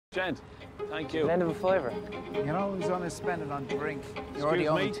Gent, thank you. End of a fiver. You know, he's only spending on drink. You already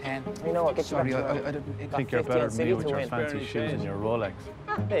owe me 10. You know what? Get Sorry, you back I didn't. I think you're better than me with your fancy shoes and your Rolex.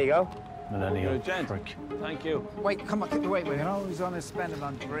 There you go. Millennial gent. Thank you. Wait, come on, wait. You know, he's only spending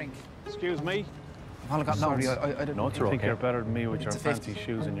on drink. Excuse me? I've only got notes. I didn't. No, I think you're better than me with your fancy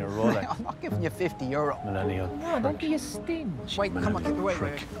shoes and your Rolex. I'm not giving you €50. Millennial. No, don't be a stinge. Wait, come on, wait.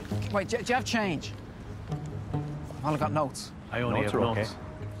 Wait, do you have change? I've only got notes. I only have notes.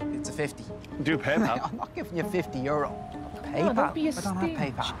 It's a 50. Do PayPal? I'm not giving you €50. PayPal? No, don't be a I don't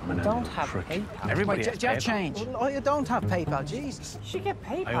have PayPal. You don't have PayPal. Everybody has do you have PayPal. change? Oh, you don't have PayPal, Jesus. You should get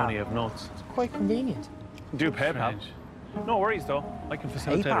PayPal. I only have notes. It's quite convenient. Do PayPal? No worries though. I can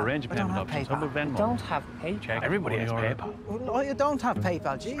facilitate a range of payment options. How about Venmo? You don't have PayPal. Check. Everybody has PayPal. Oh, you don't have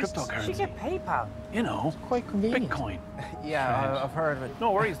PayPal, Jesus. You should Cryptocurrency. get PayPal. You know, It's quite convenient. Bitcoin. Yeah, I've heard of it.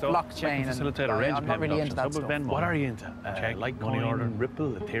 No worries though. Blockchain I can facilitate a range I'm of not payment really options. into How that about stuff. Venmo? What are you into? Check, Litecoin,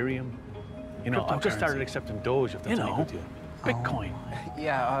 Ripple, Ethereum. You know, I've just started accepting Doge if that's any good to you. Bitcoin.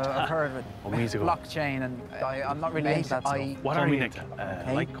 Yeah, I've heard of it. Blockchain, and I'm not really into that stuff. What are you into?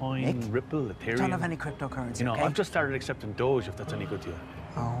 Litecoin, Ripple, Ethereum. I don't have any cryptocurrency, You know, okay? I've just started accepting Doge if that's any good to you.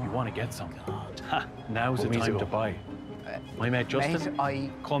 Oh. You want to get some? Now's the time to buy. My mate Justin,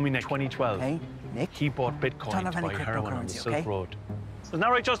 call me Nick. 2012. Hey, Nick? He bought Bitcoin to buy heroin on the Silk Road. Isn't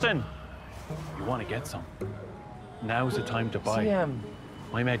that right, Justin? You want to get some? Now's the time to buy.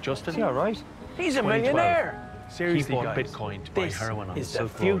 My mate Justin. Is he all right? He's a millionaire. Seriously, he bought Bitcoin to buy heroin on the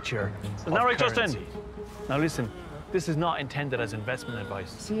Silk Road. Isn't that right, Justin? Now listen, this is not intended as investment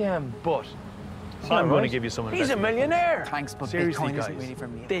advice. But I'm going to give you some investment. He's a millionaire. Thanks, but seriously, Bitcoin guys, isn't really for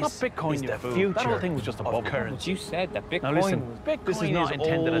me. Not Bitcoin, you fool. That whole thing was just a bubble. But you said that Bitcoin Now listen, was... this is not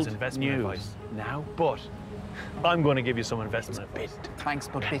intended as investment advice now, but I'm going to give you some investment advice. Thanks,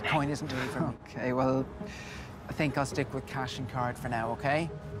 but Bitcoin isn't really for me. Okay, well, I think I'll stick with cash and card for now, okay?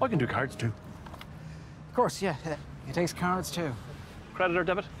 I can do cards too. Of course, yeah. He takes cards too. Credit or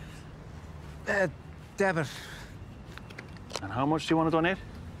debit? Debit. And how much do you want to donate?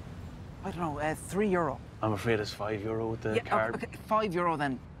 I don't know, €3. I'm afraid it's €5 with the card. Okay, €5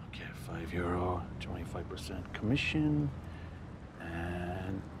 then. Okay, €5, 25% commission,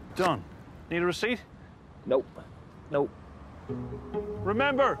 and done. Need a receipt? Nope.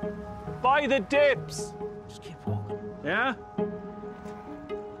 Remember, buy the dips. Just keep walking. Yeah?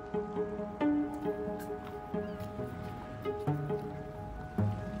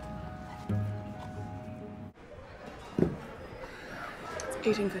 It's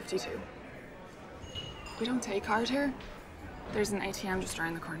 1852. We don't take card here. There's an ATM just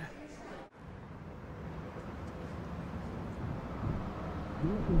around the corner.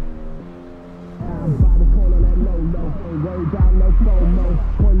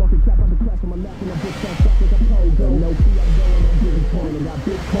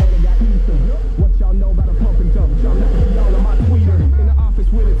 What y'all know about a pump and dump? Y'all not be all on my tweeter. In the office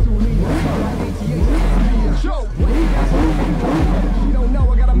with a 2 liter. She don't know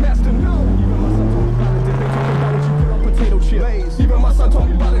I got a master. Even my son told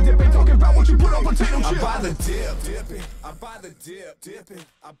me about a dip. Ain't talking about what you put on potato chips. I buy the dip, dip it. I buy the dip, dip it.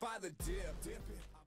 I buy the dip, dip it.